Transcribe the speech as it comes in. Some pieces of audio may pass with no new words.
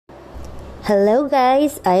Hello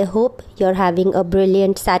guys, I hope you're having a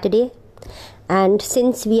brilliant Saturday. And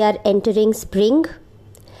since we are entering spring,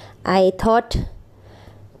 I thought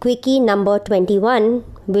Quickie number 21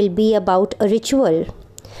 will be about a ritual.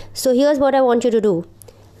 So here's what I want you to do.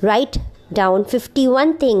 Write down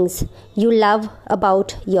 51 things you love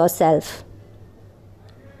about yourself.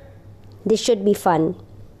 This should be fun.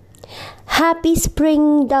 Happy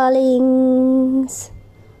spring, darlings.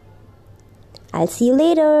 I'll see you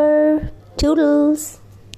later. Toodles.